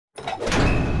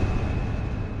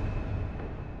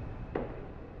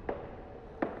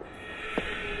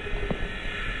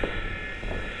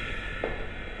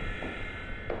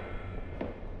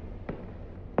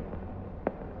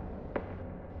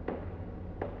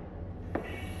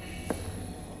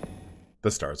The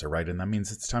stars are right, and that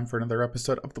means it's time for another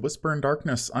episode of The Whisper in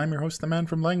Darkness. I'm your host, the Man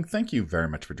from Lang. Thank you very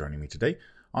much for joining me today.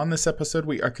 On this episode,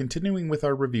 we are continuing with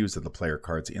our reviews of the player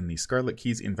cards in the Scarlet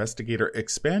Keys Investigator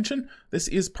expansion. This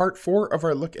is part 4 of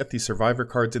our look at the Survivor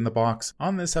cards in the box.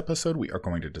 On this episode, we are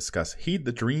going to discuss Heed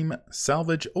the Dream,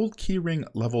 Salvage, Old Keyring,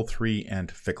 Level 3, and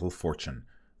Fickle Fortune.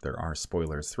 There are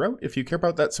spoilers throughout if you care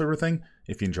about that sort of thing.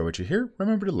 If you enjoy what you hear,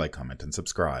 remember to like, comment, and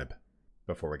subscribe.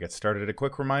 Before we get started, a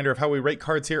quick reminder of how we rate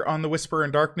cards here on The Whisper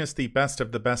in Darkness. The best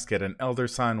of the best get an Elder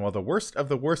Sign, while the worst of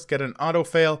the worst get an Auto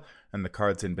Fail, and the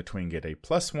cards in between get a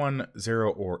 +1,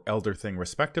 0, or Elder Thing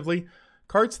respectively.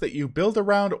 Cards that you build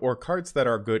around or cards that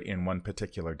are good in one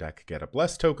particular deck get a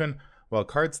Bless token, while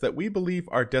cards that we believe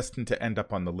are destined to end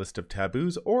up on the list of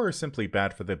taboos or are simply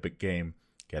bad for the big game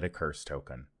get a Curse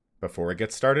token. Before we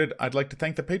get started, I'd like to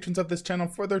thank the patrons of this channel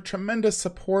for their tremendous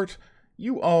support.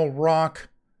 You all rock.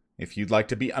 If you'd like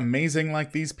to be amazing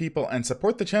like these people and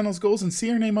support the channel's goals and see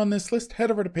your name on this list, head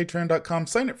over to patreon.com,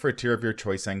 sign up for a tier of your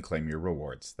choice, and claim your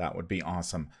rewards. That would be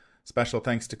awesome. Special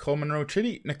thanks to Cole Monroe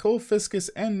Chitty, Nicole Fiscus,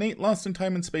 and Nate Lost in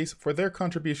Time and Space for their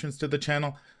contributions to the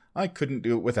channel. I couldn't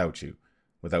do it without you.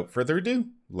 Without further ado,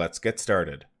 let's get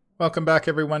started. Welcome back,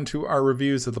 everyone, to our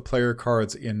reviews of the player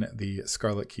cards in the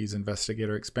Scarlet Keys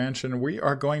Investigator expansion. We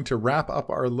are going to wrap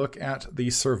up our look at the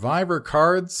Survivor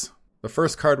cards. The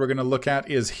first card we're going to look at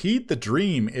is Heed the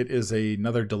Dream. It is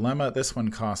another dilemma. This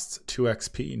one costs 2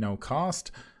 XP, no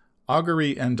cost.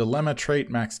 Augury and Dilemma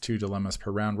trait, max 2 dilemmas per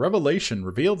round. Revelation,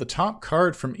 reveal the top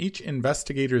card from each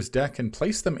investigator's deck and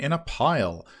place them in a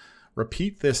pile.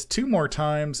 Repeat this 2 more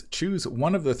times. Choose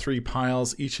one of the 3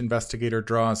 piles. Each investigator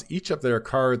draws each of their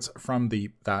cards from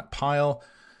that pile.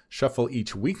 Shuffle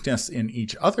each weakness in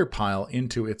each other pile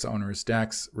into its owner's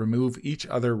decks. Remove each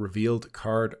other revealed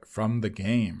card from the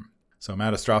game. So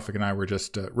Matastrophic and I were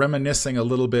just reminiscing a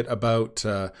little bit about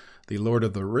the Lord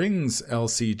of the Rings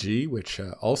LCG, which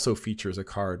also features a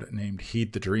card named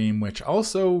Heed the Dream, which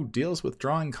also deals with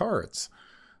drawing cards.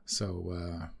 So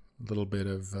a little bit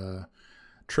of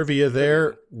trivia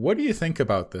there. What do you think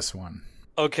about this one?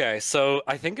 Okay, so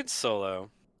I think it's solo.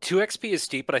 2 XP is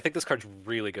steep, but I think this card's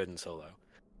really good in solo.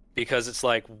 Because it's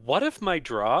like, what if my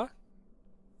draw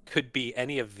could be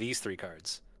any of these 3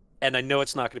 cards? And I know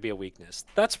it's not going to be a weakness.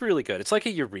 That's really good. It's like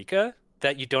a Eureka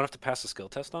that you don't have to pass a skill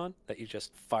test on, that you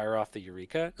just fire off the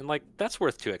Eureka. And like, that's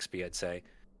worth 2 XP, I'd say.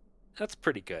 That's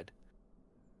pretty good.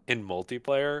 In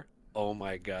multiplayer, oh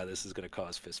my god, this is going to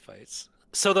cause fistfights.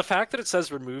 So the fact that it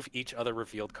says remove each other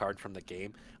revealed card from the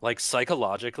game, like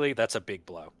psychologically, that's a big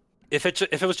blow. If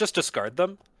it was just discard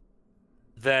them,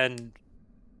 then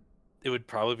it would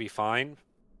probably be fine.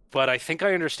 But I think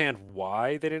I understand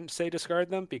why they didn't say discard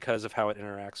them, because of how it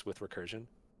interacts with recursion.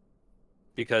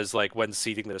 Because like when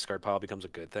seeding the discard pile becomes a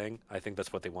good thing, I think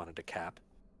that's what they wanted to cap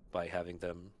by having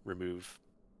them remove,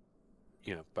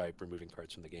 by removing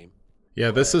cards from the game.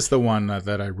 Yeah, this is the one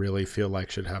that I really feel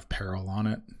like should have peril on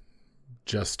it,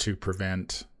 just to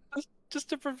prevent... Just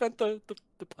to prevent the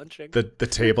punching. The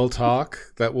table talk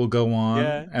that will go on,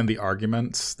 yeah, and the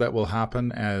arguments that will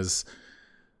happen as...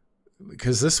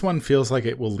 Because this one feels like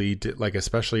it will lead to, like,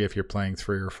 especially if you're playing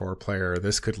 3 or 4 player,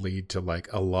 this could lead to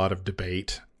like a lot of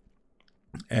debate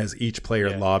as each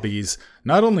player lobbies,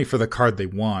 not only for the card they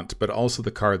want, but also the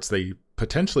cards they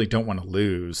potentially don't want to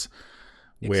lose,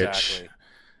 which,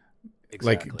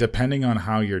 like, depending on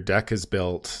how your deck is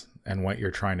built and what you're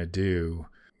trying to do,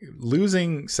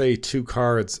 losing, say, 2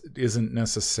 cards isn't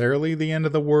necessarily the end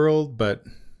of the world, but...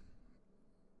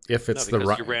 If it's your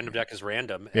random deck is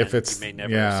random, and you may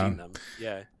never have seen them.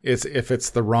 Yeah, if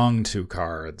it's the wrong 2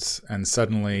 cards, and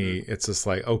suddenly it's just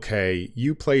like, okay,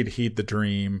 you played Heed the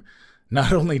Dream.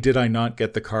 Not only did I not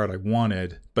get the card I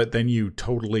wanted, but then you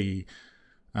totally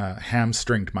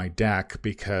hamstringed my deck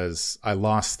because I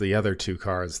lost the other 2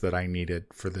 cards that I needed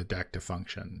for the deck to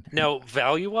function. Now,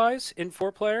 value-wise, in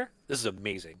 4-player, this is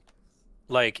amazing.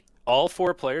 Like, all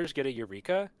 4 players get a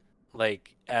Eureka,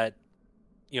 like, at,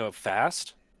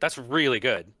 fast. That's really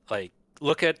good. Like,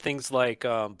 look at things like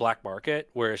Black Market,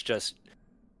 where it's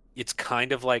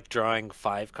kind of like drawing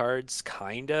 5 cards,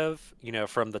 kind of,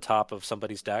 from the top of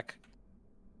somebody's deck,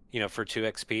 for 2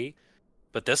 XP.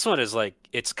 But this one is like,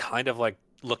 it's kind of like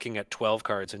looking at 12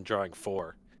 cards and drawing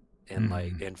 4 in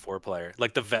like in 4-player.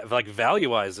 Like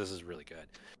value-wise, this is really good.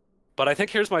 But I think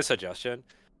here's my suggestion.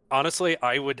 Honestly,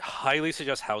 I would highly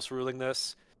suggest house ruling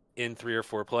this in 3 or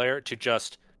 4-player to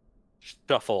just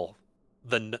shuffle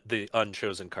the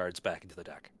unchosen cards back into the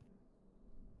deck.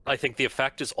 I think the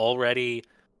effect is already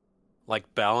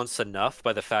like balanced enough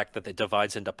by the fact that it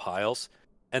divides into piles,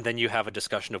 and then you have a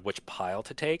discussion of which pile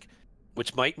to take,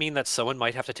 which might mean that someone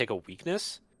might have to take a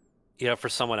weakness, for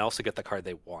someone else to get the card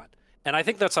they want. And I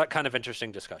think that's a kind of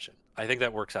interesting discussion. I think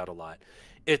that works out a lot.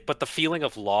 But the feeling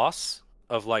of loss,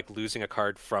 of like losing a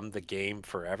card from the game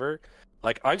forever,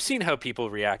 like I've seen how people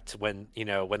react when,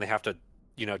 when they have to,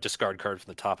 discard cards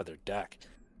from the top of their deck.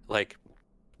 Like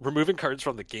removing cards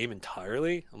from the game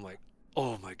entirely, I'm like,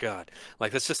 oh my God.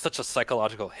 Like that's just such a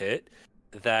psychological hit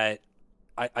that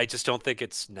I just don't think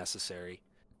it's necessary.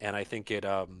 And it's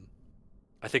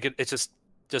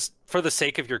just for the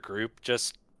sake of your group,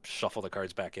 just shuffle the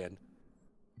cards back in.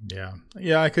 Yeah.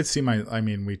 Yeah, I could see I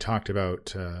mean, we talked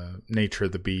about Nature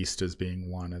of the Beast as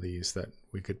being one of these that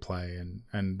we could play.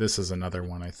 And this is another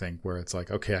one, I think, where it's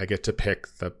like, okay, I get to pick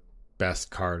the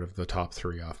best card of the top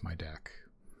 3 off my deck.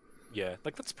 Yeah,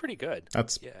 like that's pretty good.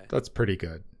 That's pretty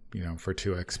good, for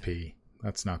 2 XP.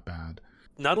 That's not bad.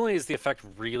 Not only is the effect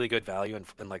really good value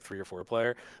in like 3 or 4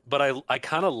 player, but I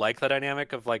kind of like the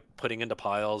dynamic of like putting into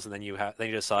piles and then you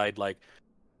decide like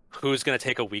who's going to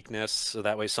take a weakness so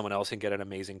that way someone else can get an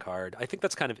amazing card. I think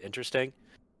that's kind of interesting.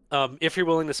 If you're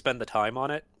willing to spend the time on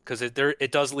it, because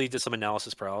it does lead to some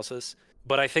analysis paralysis.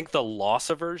 But I think the loss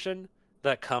aversion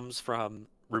that comes from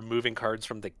removing cards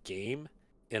from the game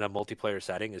in a multiplayer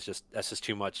setting that's just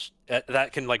too much.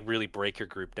 That can like really break your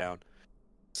group down.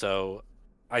 So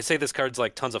I say this card's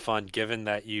like tons of fun, given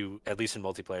that you, at least in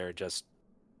multiplayer, just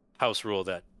house rule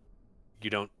that you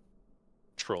don't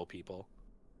troll people.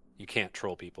 You can't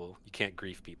troll people. You can't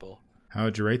grief people. How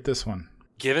would you rate this one?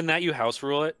 Given that you house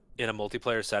rule it in a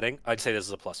multiplayer setting, I'd say this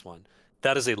is a +1.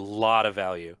 That is a lot of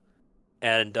value,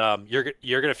 and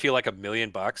you're gonna feel like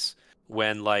 $1,000,000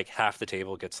 when like half the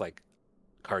table gets like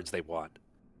cards they want,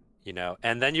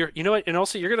 and then and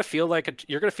also you're gonna feel like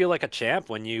a champ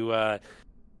when you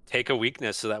take a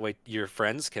weakness, so that way your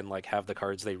friends can like have the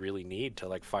cards they really need to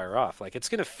like fire off. Like it's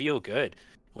gonna feel good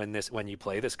when you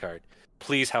play this card.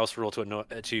 Please house rule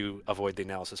to avoid the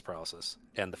analysis paralysis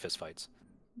and the fist fights.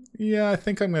 Yeah, I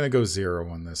think I'm going to go 0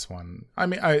 on this one. I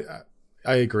mean, I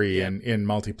agree. Yeah. In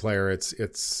multiplayer,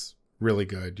 it's really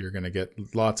good. You're going to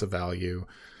get lots of value.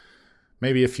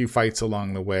 Maybe a few fights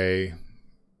along the way.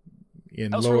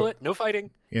 House rule it. No fighting.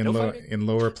 In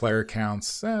lower player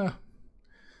counts, I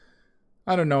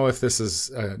don't know if this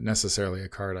is necessarily a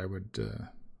card I would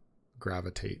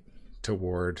gravitate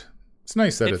toward. It's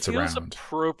nice that it's around. It feels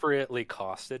appropriately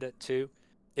costed at 2.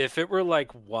 If it were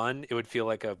like 1, it would feel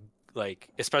like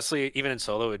especially even in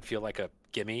solo, it would feel like a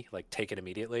gimme, like take it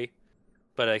immediately.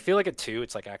 But I feel like at 2,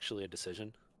 it's like actually a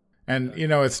decision. And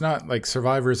it's not like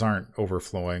survivors aren't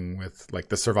overflowing with like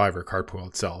the survivor card pool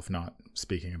itself. Not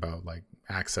speaking about like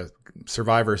access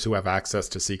survivors who have access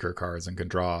to secret cards and can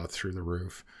draw through the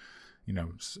roof.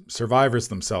 Survivors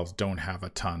themselves don't have a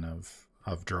ton of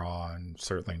draw, and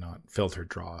certainly not filtered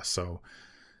draw. So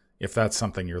if that's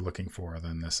something you're looking for,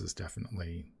 then this is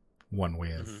definitely one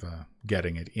way of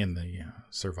getting it in the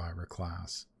survivor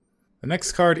class. The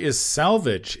next card is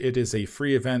Salvage. It is a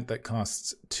free event that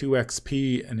costs 2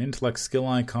 XP, an intellect skill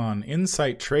icon,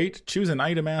 insight trait. Choose an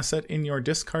item asset in your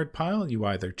discard pile. You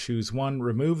either choose one,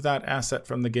 remove that asset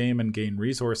from the game and gain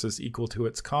resources equal to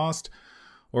its cost,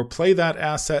 or play that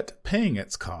asset paying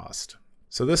its cost.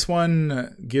 So this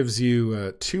one gives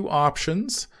you 2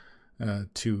 options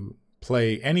to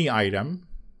play any item.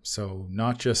 So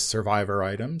not just survivor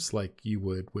items like you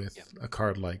would with a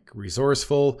card like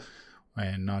Resourceful,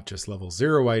 and not just level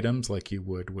 0 items like you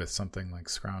would with something like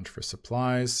Scrounge for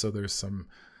Supplies. So there's some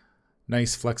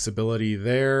nice flexibility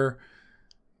there.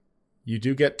 You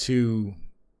do get to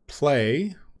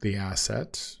play the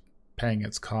asset. Paying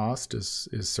its cost is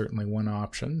certainly one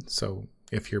option. So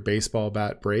if your baseball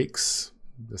bat breaks,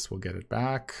 this will get it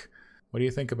back. What do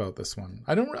you think about this one?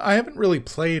 I haven't really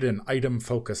played an item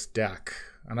focused deck,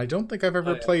 and I don't think I've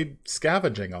ever played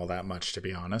scavenging all that much, to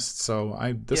be honest. So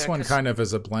this one kind of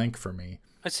is a blank for me.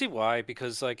 I see why,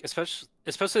 because like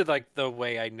especially like the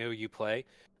way I know you play,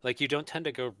 like you don't tend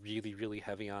to go really really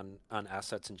heavy on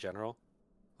assets in general.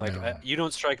 Like you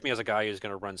don't strike me as a guy who's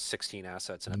going to run 16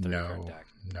 assets in a 30 card deck.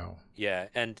 No. Yeah,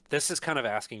 and this is kind of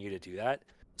asking you to do that.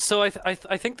 So I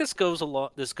think this goes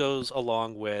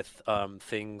along with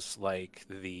things like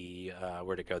the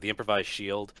the improvised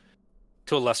shield,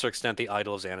 to a lesser extent the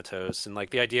Idol of Xanatos, and like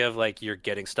the idea of like you're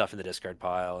getting stuff in the discard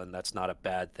pile and that's not a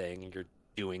bad thing, and you're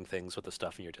doing things with the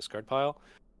stuff in your discard pile.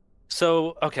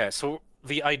 So so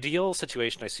the ideal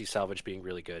situation I see Salvage being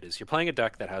really good is you're playing a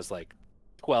deck that has like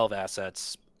 12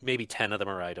 assets, maybe 10 of them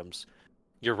are items.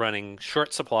 You're running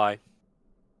short supply.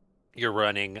 You're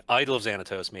running Idol of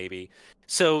Xanatos, maybe.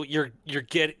 So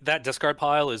that discard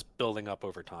pile is building up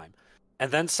over time.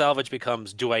 And then Salvage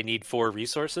becomes, do I need 4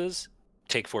 resources?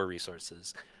 Take 4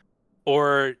 resources.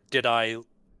 Or did I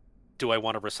do I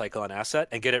want to recycle an asset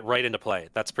and get it right into play?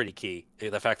 That's pretty key.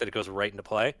 The fact that it goes right into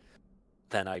play,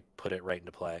 then I put it right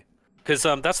into play. Because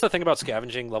that's the thing about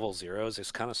scavenging level 0s.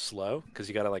 It's kind of slow because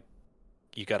you got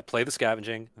to play the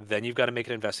scavenging, then you've got to make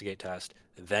an investigate test,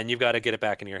 then you've got to get it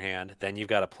back in your hand, then you've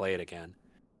got to play it again.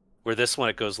 Where this one,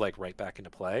 it goes like right back into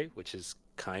play, which is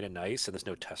kind of nice, and there's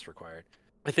no test required.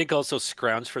 I think also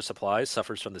Scrounge for Supplies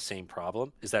suffers from the same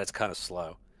problem, is that it's kind of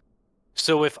slow.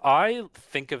 So if I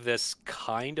think of this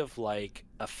kind of like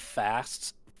a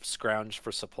fast Scrounge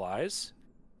for Supplies,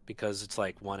 because it's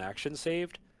like one action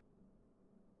saved,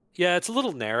 yeah, it's a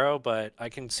little narrow, but I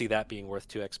can see that being worth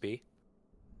 2 XP.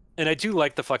 And I do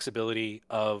like the flexibility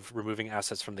of removing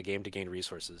assets from the game to gain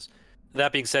resources.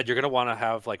 That being said, you're going to want to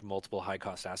have like multiple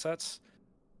high-cost assets.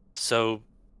 So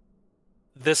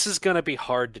this is going to be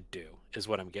hard to do, is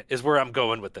where I'm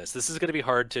going with this. This is going to be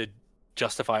hard to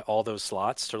justify all those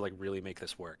slots to like really make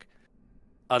this work.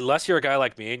 Unless you're a guy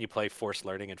like me and you play Forced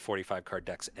Learning and 45 card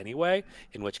decks anyway,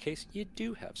 in which case you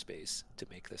do have space to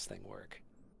make this thing work.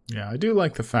 Yeah, I do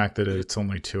like the fact that it's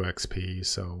only 2 XP,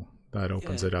 so that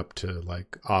opens it up to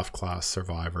like off-class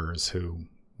survivors who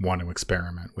want to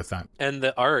experiment with that. And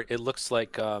the art, it looks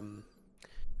like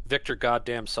Victor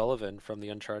Goddamn Sullivan from the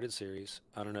Uncharted series.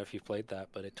 I don't know if you've played that,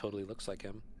 but it totally looks like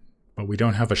him. But we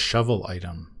don't have a shovel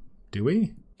item, do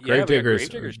we? Yeah, Gravedigger's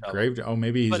shovel.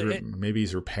 Maybe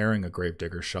he's repairing a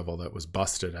Gravedigger shovel that was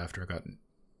busted after it got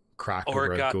cracked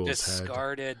over a ghoul's head. Or got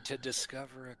discarded to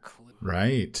discover a clue.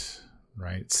 Right.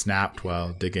 Snapped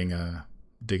while digging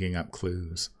up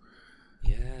clues.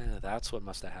 Yeah, that's what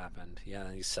must have happened. Yeah,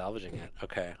 and he's salvaging it.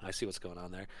 Okay, I see what's going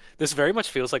on there. This very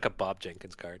much feels like a Bob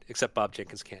Jenkins card, except Bob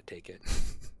Jenkins can't take it.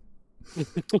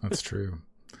 That's true.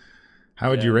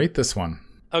 How would you rate this one?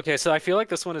 Okay, so I feel like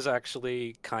this one is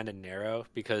actually kind of narrow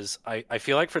because I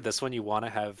feel like for this one you want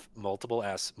to have multiple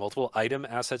item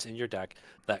assets in your deck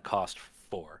that cost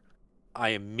 4. I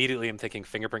immediately am thinking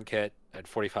Fingerprint Kit at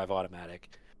 45 automatic.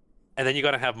 And then you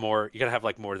gotta have more. You gotta have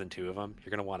like more than 2 of them.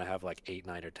 You're gonna want to have like 8,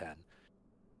 9, or 10.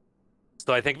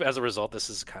 So I think as a result, this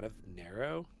is kind of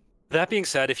narrow. That being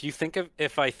said,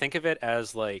 if I think of it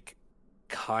as like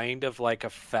kind of like a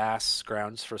fast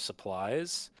Scrounge for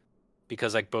Supplies,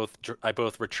 because I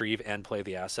both retrieve and play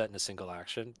the asset in a single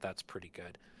action, that's pretty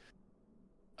good.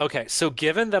 Okay, so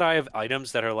given that I have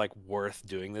items that are like worth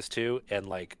doing this to, and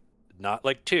like not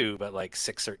like 2, but like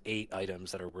 6 or 8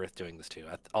 items that are worth doing this to,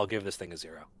 I'll give this thing a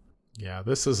 0. Yeah,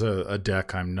 this is a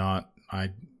deck I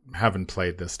haven't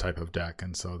played this type of deck,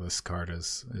 and so this card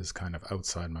is kind of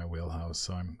outside my wheelhouse.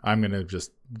 So I'm going to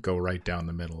just go right down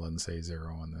the middle and say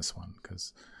 0 on this one,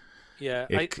 because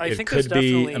I think it could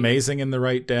be amazing in the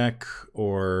right deck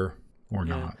or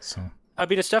not. So I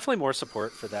mean, it's definitely more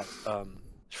support for that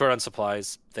short on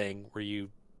supplies thing where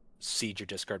you seed your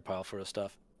discard pile for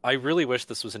stuff. I really wish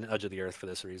this was an Edge of the Earth for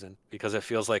this reason, because it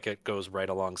feels like it goes right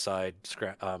alongside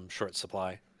short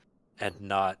supply. And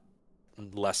not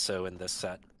less so in this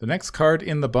set. The next card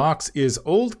in the box is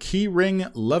Old Keyring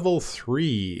Level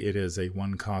 3. It is a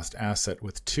 1-cost asset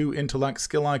with 2 intellect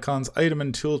skill icons, item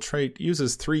and tool trait,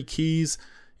 uses 3 keys.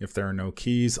 If there are no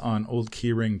keys on Old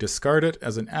Keyring, discard it.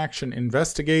 As an action,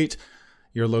 investigate.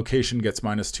 Your location gets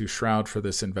 -2 Shroud for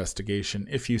this investigation.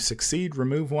 If you succeed,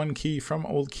 remove 1 key from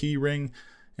Old Keyring.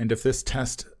 And if this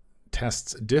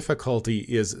test's difficulty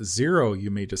is 0,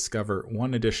 you may discover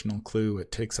 1 additional clue.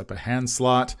 It takes up a hand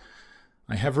slot.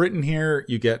 I have written here,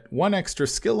 you get 1 extra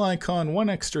skill icon, 1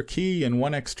 extra key, and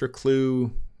 1 extra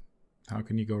clue. How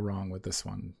can you go wrong with this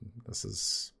one? This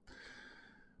is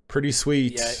pretty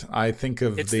sweet. Yeah, I think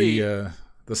of the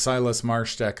Silas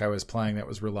Marsh deck I was playing that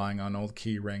was relying on Old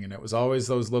Keyring, and it was always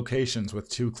those locations with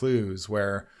 2 clues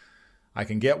where I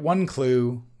can get 1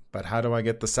 clue, but how do I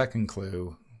get the second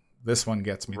clue? This one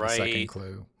gets me the second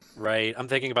clue. Right. I'm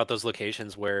thinking about those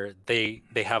locations where they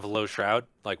have low shroud,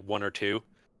 like 1 or 2,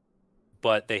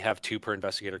 but they have 2 per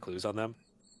investigator clues on them.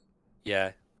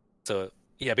 Yeah. So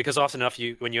yeah, because often enough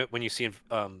when you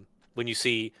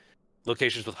see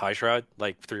locations with high shroud,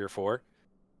 like 3 or 4,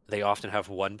 they often have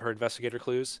 1 per investigator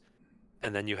clues,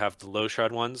 and then you have the low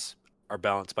shroud ones are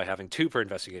balanced by having 2 per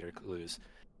investigator clues.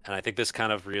 And I think this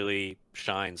kind of really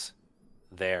shines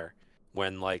there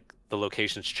when like the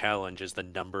location's challenge is the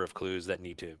number of clues that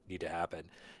need to happen.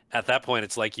 At that point,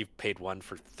 it's like you've paid 1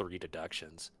 for 3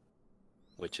 deductions,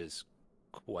 which is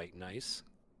quite nice,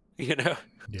 you know?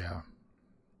 Yeah.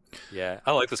 Yeah,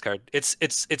 I like this card. It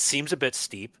seems a bit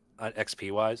steep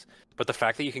XP wise, but the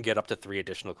fact that you can get up to 3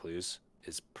 additional clues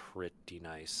is pretty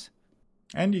nice.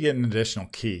 And you get an additional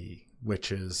key,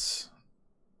 which is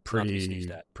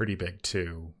pretty big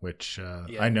too. Which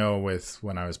I know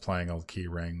when I was playing Old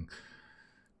Keyring,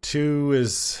 2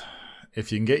 is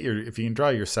if you can draw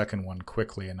your second one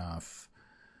quickly enough.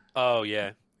 Oh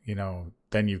yeah.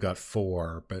 Then you've got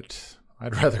 4, but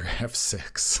I'd rather have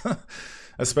 6,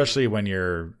 especially when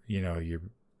you're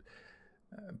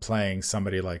playing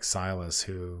somebody like Silas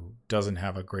who doesn't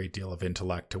have a great deal of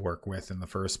intellect to work with in the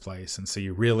first place, and so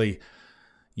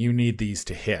you need these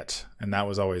to hit, and that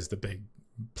was always the big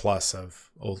plus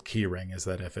of Old Keyring, is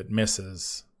that if it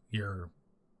misses, you're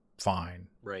fine.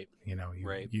 Right.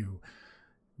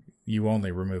 You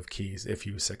only remove keys if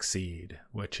you succeed,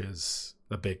 which is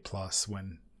the big plus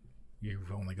when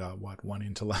you've only got one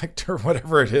intellect or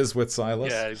whatever it is with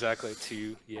Silas. Yeah, exactly.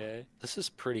 2. Yeah, this is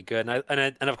pretty good,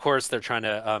 and of course they're trying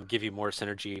to give you more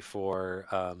synergy for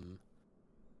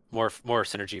more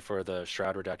synergy for the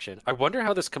shroud reduction. I wonder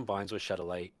how this combines with Shed of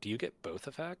Light. Do you get both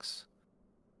effects?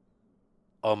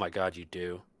 Oh my god, you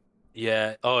do.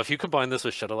 Yeah. Oh, if you combine this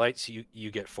with Shed of Lights,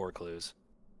 you get 4 clues.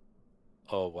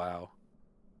 Oh wow.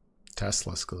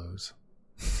 Tesla's clues.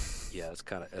 Yeah, that's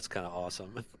kind of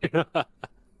awesome.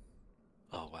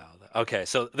 Oh wow. Okay,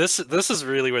 so this is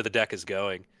really where the deck is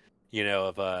going.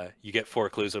 You get 4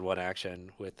 clues in one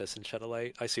action with this and Shed of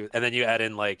Light. I see. And then you add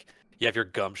in you have your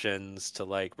gumptions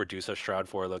to reduce a Shroud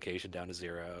 4 location down to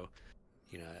 0.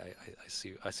 I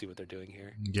see what they're doing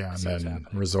here. Yeah, and then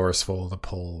resourceful to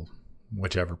pull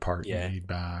whichever part you need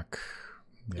back.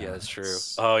 Yeah, that's true.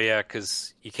 Oh yeah,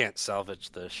 because you can't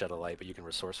salvage the Shed of Light, but you can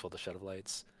resourceful the Shed of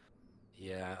Lights.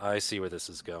 Yeah, I see where this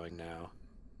is going now.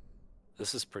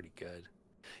 This is pretty good.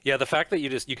 Yeah, the fact that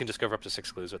you can discover up to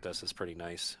 6 clues with this is pretty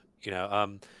nice.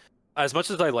 As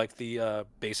much as I like the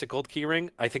basic Gold Keyring,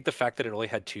 I think the fact that it only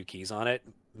had 2 keys on it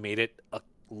made it a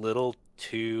little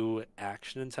too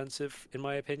action intensive, in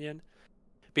my opinion.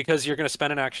 Because you're going to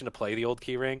spend an action to play the Old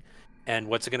Keyring, and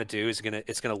what's it going to do is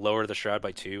it's going to lower the Shroud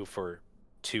by 2 for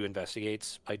 2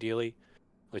 investigates, ideally,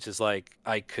 which is I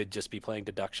could just be playing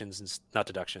perceptions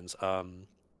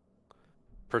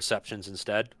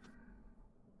instead,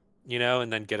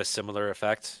 and then get a similar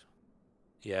effect.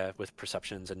 Yeah, with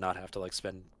perceptions and not have to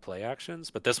spend play actions.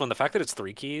 But this one, the fact that it's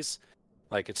 3 keys,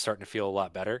 it's starting to feel a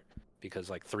lot better, because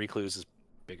 3 clues is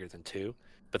bigger than 2.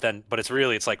 But it's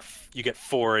you get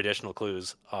 4 additional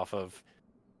clues off of,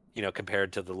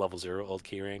 compared to the level 0 Old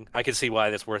Keyring. I can see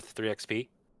why that's worth 3 XP.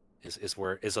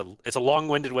 It's a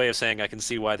long-winded way of saying I can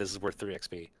see why this is worth 3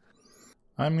 XP.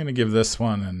 I'm going to give this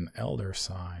one an Elder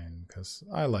Sign, because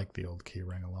I like the Old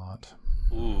Keyring a lot.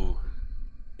 Ooh.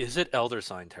 Is it Elder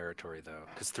Sign territory, though?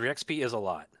 Because 3 XP is a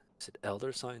lot. Is it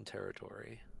Elder Sign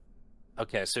territory?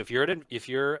 Okay, so if you're an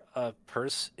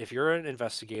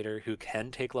investigator who can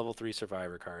take level 3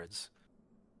 survivor cards,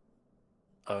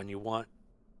 and you want...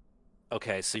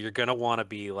 Okay, so you're going to want to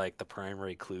be the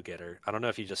primary clue getter. I don't know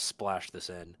if you just splash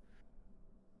this in.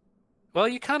 Well,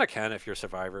 you kind of can if you're a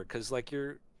survivor, because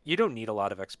you don't need a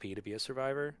lot of XP to be a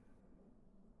survivor.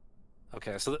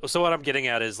 Okay, so what I'm getting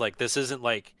at is this isn't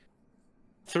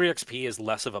 3 XP is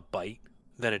less of a bite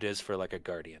than it is for a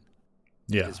guardian.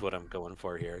 Yeah, is what I'm going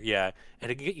for here. Yeah,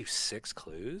 and it can get you 6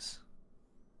 clues.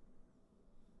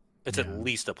 It's at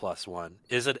least a +1.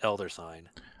 Is it Elder Sign?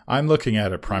 I'm looking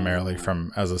at it primarily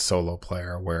from as a solo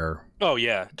player, where oh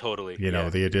yeah, totally.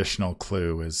 The additional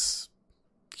clue is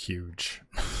huge.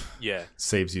 Yeah,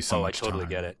 saves you so much time. I totally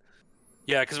get it.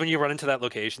 Yeah, because when you run into that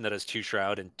location that has 2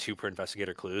 shroud and 2 per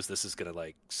investigator clues, this is gonna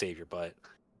save your butt.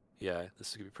 Yeah, this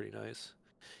is gonna be pretty nice.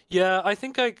 Yeah, I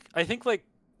think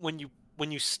when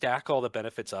you stack all the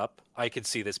benefits up, I could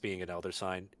see this being an Elder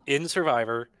Sign in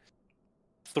Survivor.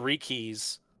 3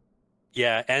 keys.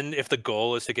 Yeah, and if the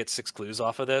goal is to get 6 clues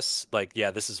off of this,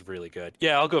 this is really good.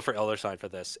 Yeah, I'll go for Elder Sign for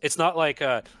this. It's not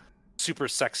a super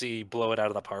sexy blow it out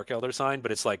of the park Elder Sign,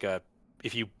 but it's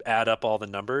if you add up all the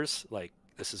numbers,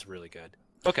 this is really good.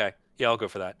 Okay, yeah, I'll go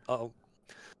for that.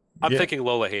 I'm thinking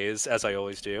Lola Hayes, as I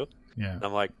always do. Yeah, and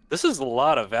I'm this is a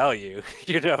lot of value,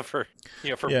 for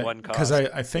one cost. Because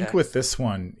I think with this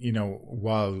one,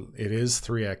 while it is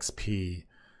 3 XP,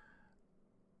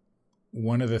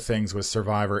 one of the things with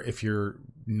Survivor, if you're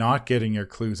not getting your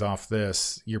clues off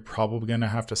this, you're probably going to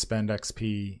have to spend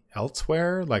XP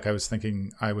elsewhere. I was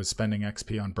thinking I was spending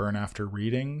XP on Burn After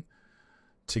Reading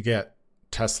to get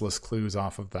Tesla's clues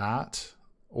off of that,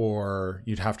 or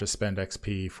you'd have to spend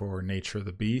XP for Nature of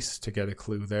the Beast to get a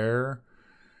clue there.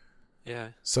 Yeah.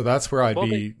 So that's where I'd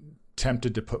be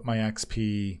tempted to put my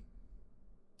XP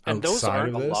and those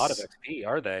aren't a lot of XP,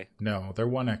 are they? No, they're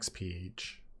 1 XP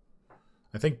each.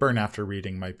 I think Burn After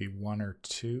Reading might be 1 or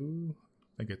 2.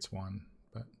 I think it's 1.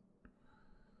 But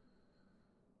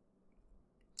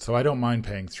so I don't mind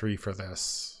paying 3 for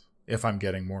this if I'm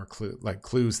getting more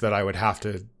clues that I would have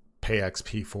to pay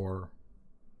XP for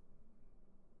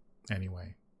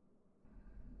anyway.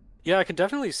 Yeah, I can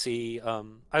definitely see.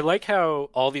 I like how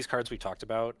all these cards we talked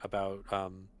about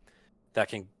that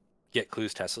can get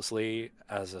clues testlessly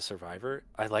as a survivor.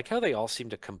 I like how they all seem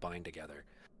to combine together.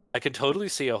 I can totally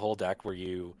see a whole deck where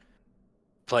you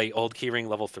play Old Keyring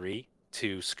level 3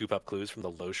 to scoop up clues from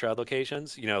the low shroud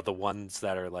locations. You know, the ones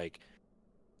that are like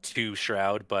two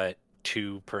shroud but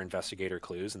two per investigator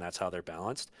clues, and that's how they're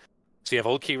balanced. So you have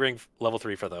Old Keyring level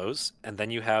 3 for those, and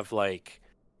then you have like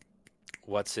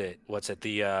what's it Burn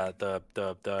the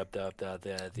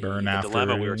after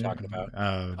dilemma we were reading. talking about.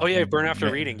 Oh yeah, burn after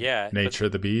Na- reading, yeah. But Nature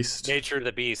of the Beast. Nature of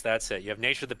the Beast, that's it. You have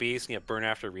Nature of the Beast and you have burn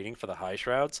after reading for the high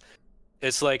shrouds.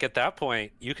 It's like at that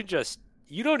point you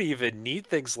don't even need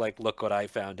things like look what I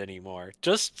found anymore.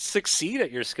 Just succeed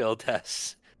at your skill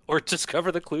tests or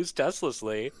discover the clues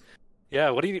testlessly. Yeah,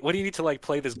 what do you need to like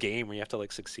play this game where you have to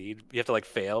like succeed? You have to like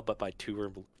fail but by two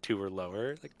or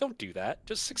lower. Like don't do that.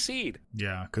 Just succeed.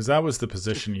 Yeah, because that was the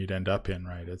position you'd end up in,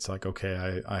 right? It's like,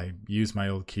 okay, I use my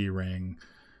old key ring.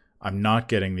 I'm not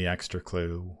getting the extra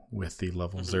clue with the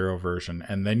level 0 version.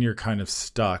 And then you're kind of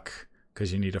stuck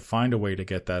because you need to find a way to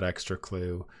get that extra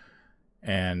clue.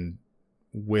 And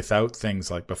without things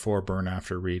like before burn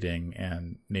after reading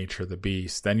and nature of the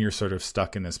beast, then you're sort of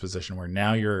stuck in this position where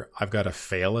now I've got to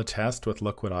fail a test with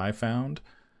look what I found.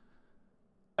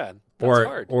 Yeah, that's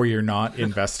hard. Or you're not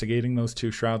investigating those two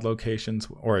shroud locations,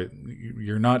 or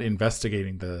you're not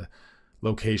investigating the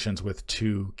locations with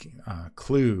two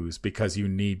clues because you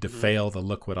need to fail the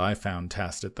look what I found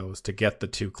test at those to get the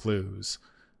two clues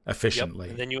efficiently.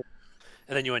 Yep.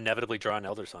 And then you inevitably draw an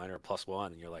Elder Sign or a +1,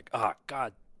 and you're like, oh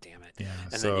god damn it. Yeah.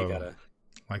 And so then you gotta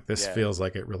like this feels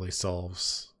like it really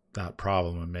solves that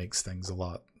problem and makes things a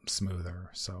lot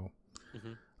smoother. So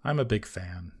I'm a big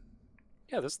fan.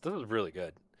 Yeah, this is really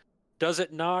good. Does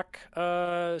it knock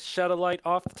Shadow Light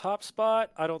off the top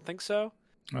spot? I don't think so.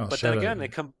 Well, but then again,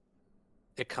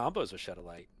 it combos with Shadow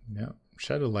Light. Yeah,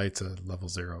 Shadow Light's a level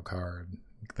 0 card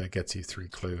that gets you 3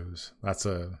 clues. That's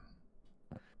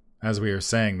as we were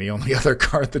saying, the only other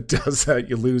card that does that,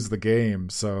 you lose the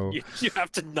game. So you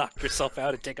have to knock yourself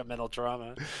out and take a mental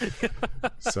trauma.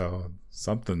 So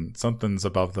something's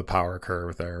above the power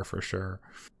curve there for sure.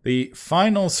 The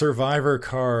final survivor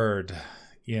card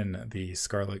in the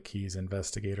Scarlet Keys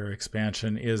Investigator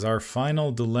expansion is our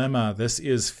final dilemma. This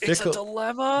is fickle. It's a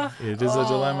dilemma? It is a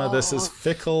dilemma. This is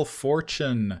Fickle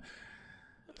Fortune.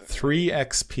 3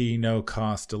 XP, no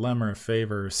cost, dilemma of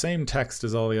favor. Same text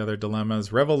as all the other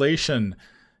dilemmas. Revelation.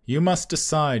 You must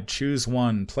decide. Choose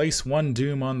one. Place 1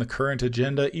 doom on the current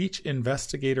agenda. Each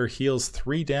investigator heals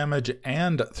 3 damage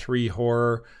and 3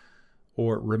 horror.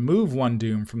 Or remove 1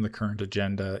 doom from the current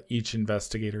agenda. Each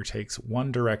investigator takes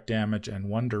 1 direct damage and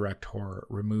 1 direct horror.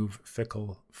 Remove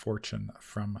Fickle Fortune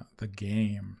from the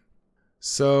game.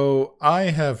 So I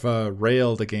have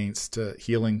railed against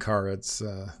healing cards,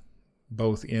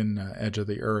 both in Edge of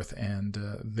the Earth and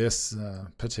this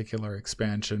particular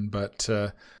expansion, but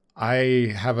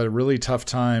I have a really tough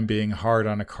time being hard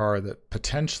on a card that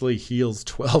potentially heals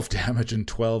 12 damage and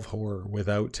 12 horror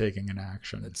without taking an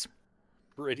action. It's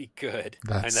pretty good.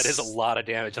 And that is a lot of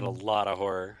damage and a lot of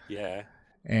horror. Yeah.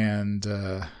 And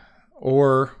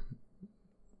or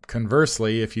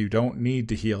conversely, if you don't need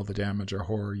to heal the damage or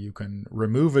horror, you can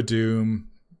remove a doom,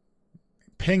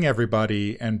 ping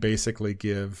everybody, and basically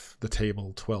give the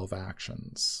table 12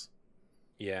 actions.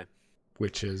 Yeah.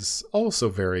 Which is also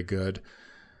very good.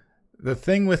 The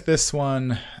thing with this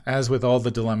one, as with all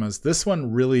the dilemmas, this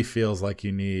one really feels like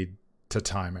you need to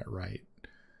time it right.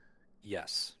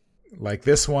 Yes. Like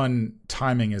this one,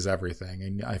 timing is everything.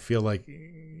 And I feel like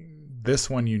this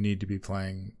one you need to be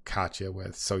playing Katya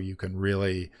with so you can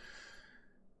really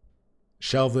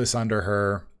shelve this under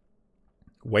her,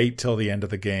 wait till the end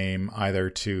of the game, either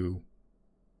to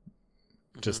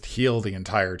just heal the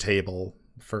entire table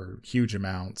for huge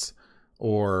amounts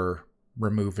or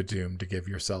remove a doom to give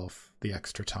yourself the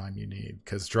extra time you need.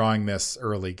 Because drawing this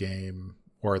early game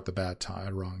or at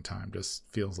the wrong time just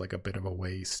feels like a bit of a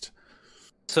waste.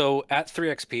 So at 3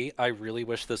 XP, I really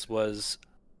wish this was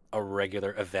a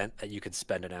regular event that you could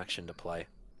spend an action to play.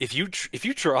 If you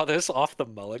draw this off the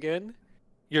mulligan,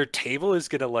 your table is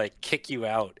gonna like kick you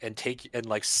out and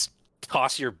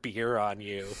toss your beer on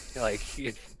you.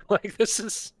 Like this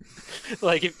is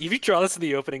like if you draw this in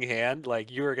the opening hand,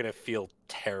 like you are gonna feel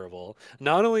terrible.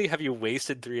 Not only have you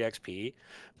wasted 3 XP,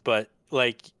 but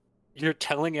like you're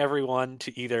telling everyone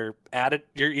to either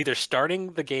you're either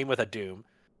starting the game with a doom,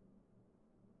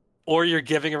 or you're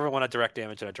giving everyone a direct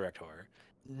damage and a direct horror.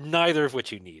 Neither of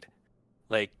which you need.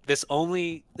 Like this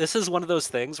is one of those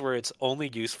things where it's only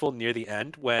useful near the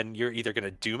end when you're either going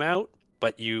to doom out,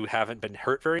 but you haven't been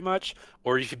hurt very much,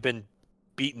 or you've been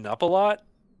beaten up a lot,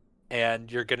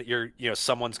 and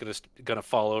someone's gonna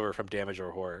fall over from damage or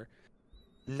horror.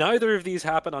 Neither of these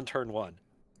happen on turn one.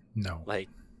 No. Like,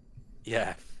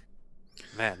 yeah,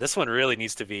 man, this one really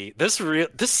needs to be this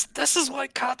is why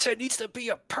Katya needs to be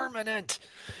a permanent.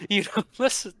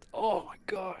 Listen, oh my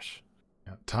gosh.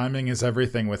 Yeah, timing is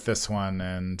everything with this one,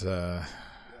 and Gosh.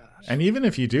 and even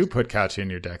if you do put Katya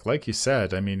in your deck, like you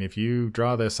said, I mean, if you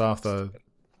draw this off the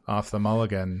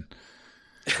mulligan,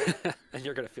 and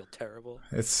you're gonna feel terrible.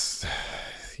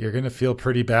 You're gonna feel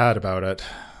pretty bad about it.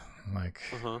 Like,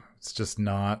 it's just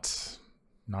not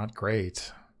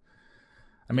great.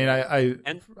 I mean,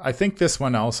 I think this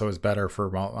one also is better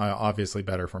for obviously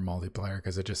better for multiplayer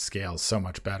because it just scales so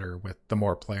much better with the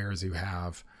more players you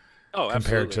have. Oh,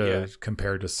 compared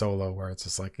to solo, where it's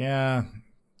just like, yeah,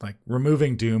 like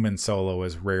removing Doom in solo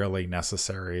is rarely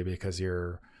necessary because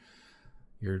I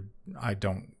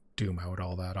don't Doom out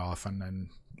all that often, and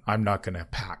I'm not going to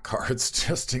pack cards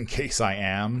just in case I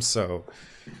am. So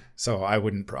I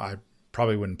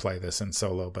probably wouldn't play this in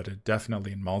solo, but it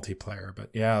definitely in multiplayer. But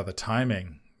yeah, the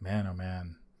timing, man, oh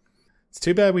man, it's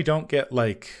too bad we don't get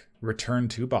like return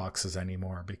 2 boxes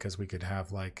anymore, because we could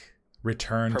have like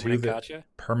return permanent to the Katya?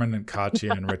 permanent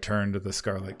Katya and return to the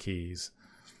Scarlet Keys.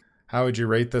 How would you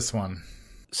rate this one?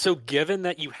 So given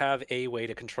that you have a way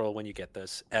to control when you get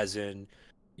this, as in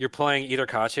you're playing either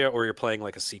Katya or you're playing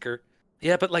like a Seeker.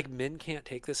 Yeah, but like Min can't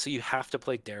take this, so you have to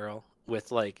play Daryl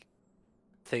with like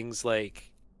things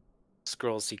like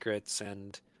Scroll Secrets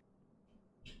and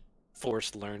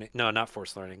Forced Learning. No, not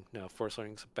Forced Learning. No, Forced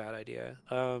Learning's a bad idea.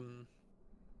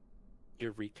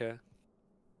 Eureka.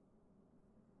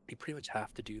 You pretty much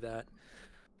have to do that.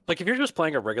 Like if you're just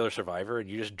playing a regular Survivor and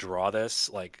you just draw this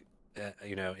like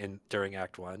during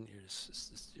Act 1,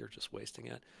 you're just wasting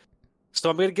it. So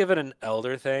I'm gonna give it an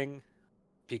Elder thing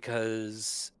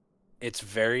because it's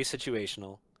very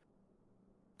situational.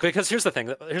 Because here's the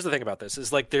thing about this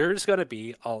is like there's gonna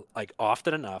be like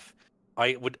often enough,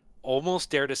 I would almost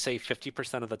dare to say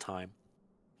 50% of the time,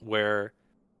 where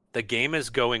the game is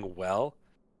going well,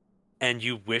 and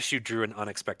you wish you drew an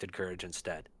Unexpected Courage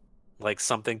instead, like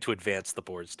something to advance the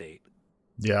board state.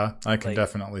 Yeah, I can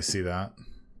definitely see that.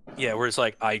 Yeah, where it's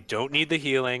like I don't need the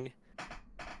healing,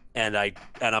 and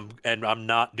I'm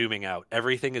not dooming out.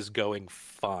 Everything is going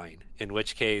fine. In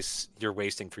which case, you're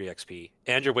wasting 3 XP,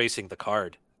 and you're wasting the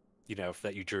card,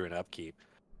 that you drew in upkeep.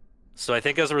 So I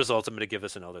think as a result, I'm going to give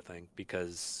this another thing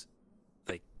because,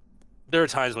 like, there are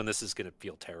times when this is going to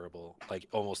feel terrible, like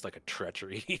almost like a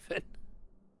treachery, even.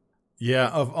 Yeah,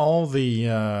 of all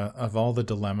the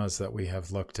dilemmas that we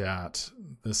have looked at,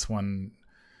 this one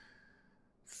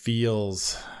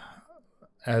feels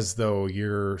as though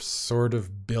you're sort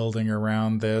of building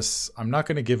around this. I'm not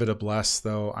going to give it a bless,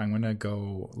 though. I'm going to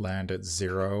go land at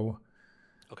 0.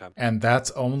 Okay. And that's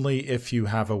only if you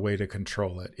have a way to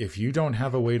control it. If you don't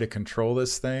have a way to control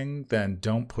this thing, then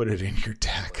don't put it in your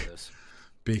deck.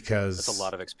 Because that's a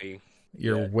lot of XP.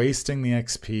 You're wasting the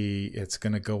XP. It's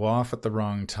going to go off at the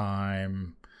wrong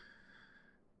time.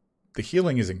 The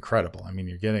healing is incredible. I mean,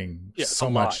 you're getting so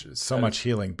much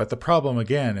healing. But the problem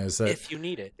again is that if you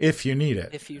need it,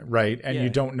 right, and you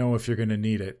don't know if you're going to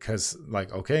need it because,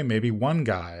 like, okay, maybe one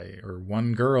guy or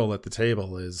one girl at the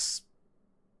table has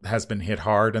been hit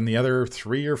hard, and the other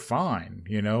 3 are fine.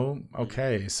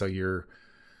 Okay, so you're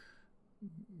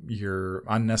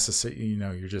unnecessary.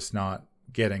 You're just not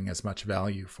getting as much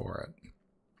value for it,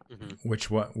 which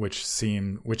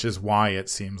is why it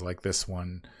seems like this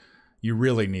one you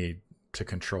really need to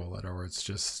control it, or it's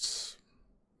just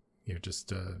you're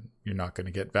not going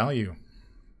to get value.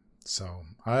 So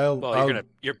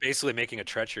you're basically making a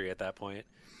treachery at that point.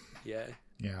 Yeah.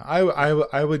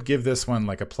 I would give this one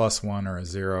like a +1 or a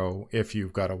 0 if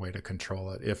you've got a way to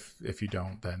control it. If you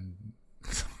don't, then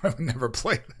I would never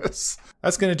play this.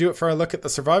 That's going to do it for our look at the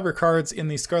Survivor cards in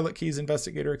the Scarlet Keys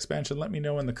Investigator expansion. Let me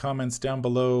know in the comments down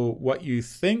below what you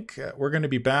think. We're going to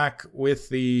be back we're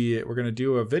going to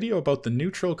do a video about the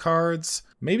neutral cards,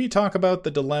 maybe talk about the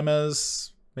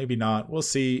dilemmas, maybe not, we'll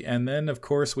see. And then of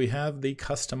course we have the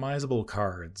customizable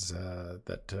cards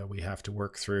that we have to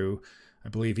work through. I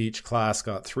believe each class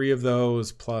got 3 of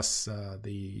those, plus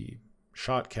the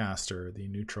Shotcaster, the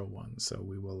neutral one. So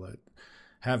we will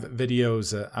have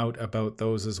videos out about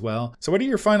those as well. So what are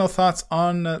your final thoughts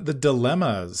on the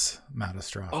dilemmas,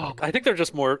 Matastrophic? Oh, I think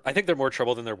they're more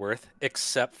trouble than they're worth,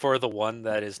 except for the one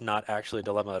that is not actually a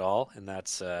dilemma at all, and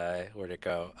that's where'd it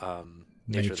go?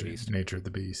 Nature of the Beast. Nature of the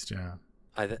Beast, yeah.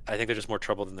 I think they're just more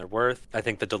trouble than they're worth. I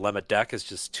think the dilemma deck is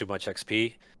just too much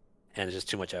XP, and it's just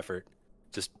too much effort.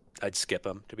 I'd skip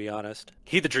them, to be honest.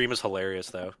 He the Dream is hilarious,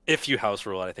 though. If you house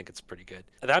rule it, I think it's pretty good.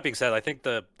 That being said, I think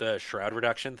the Shroud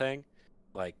reduction thing,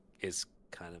 like, is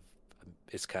kind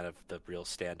of the real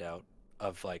standout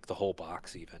of like the whole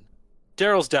box. Even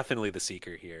Daryl's definitely the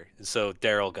seeker here, and so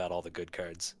Daryl got all the good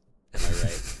cards. Am I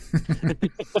right?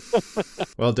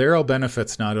 Well, Daryl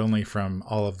benefits not only from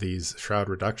all of these Shroud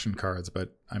Reduction cards,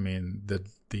 but I mean the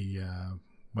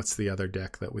what's the other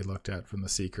deck that we looked at from the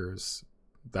Seekers?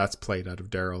 That's played out of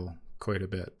Daryl quite a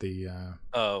bit.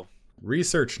 The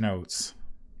research notes.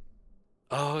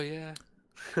 Oh yeah.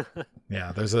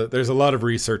 Yeah, there's a lot of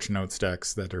research notes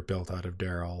decks that are built out of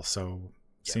Daryl, so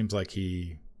it seems like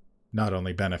he not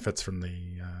only benefits from the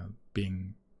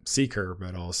being Seeker,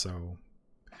 but also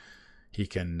he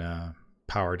can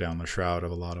power down the Shroud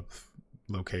of a lot of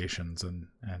locations and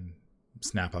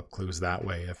snap up clues that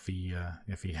way if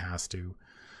he has to.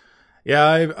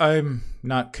 Yeah, I'm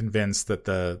not convinced that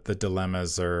the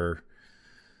dilemmas are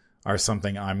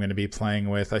something I'm going to be playing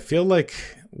with. I feel like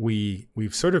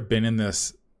we've sort of been in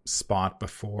this spot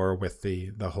before with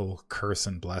the whole curse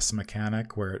and bless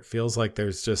mechanic, where it feels like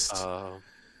there's just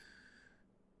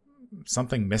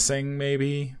something missing.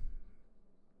 Maybe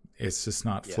it's just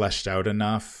not fleshed out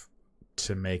enough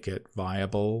to make it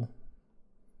viable,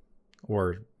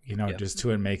 or just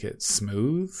to make it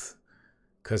smooth.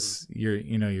 Because you're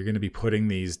going to be putting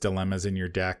these dilemmas in your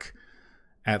deck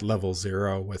at level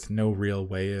 0 with no real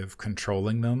way of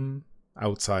controlling them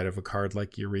outside of a card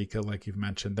like Eureka, like you've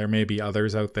mentioned. There may be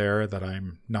others out there that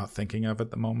I'm not thinking of at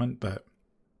the moment, but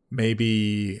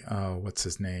maybe what's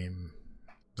his name?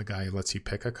 The guy who lets you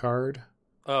pick a card.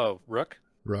 Oh, Rook.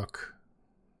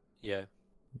 Yeah.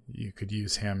 You could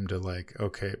use him to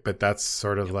but that's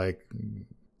sort of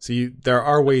there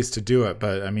are ways to do it,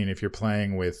 but I mean, if you're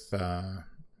playing with the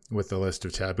list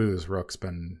of taboos, Rook's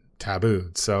been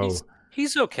tabooed, so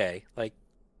he's okay. Like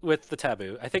with the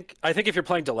taboo, I think if you're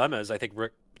playing dilemmas, I think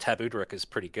tabooed Rook is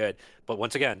pretty good. But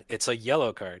once again, it's a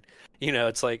yellow card.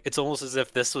 It's almost as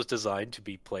if this was designed to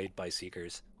be played by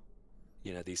Seekers.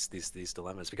 These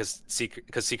dilemmas because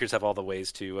Seekers have all the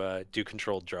ways to do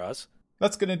controlled draws.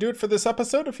 That's going to do it for this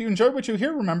episode. If you enjoyed what you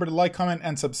hear, remember to like, comment,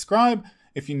 and subscribe.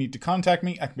 If you need to contact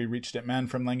me, I can be reached at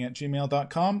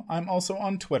manfromlang@gmail.com. I'm also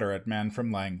on Twitter at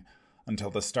manfromlang. Until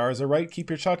the stars are right,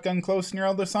 keep your shotgun close and your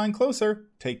elder sign closer.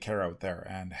 Take care out there,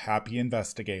 and happy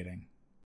investigating.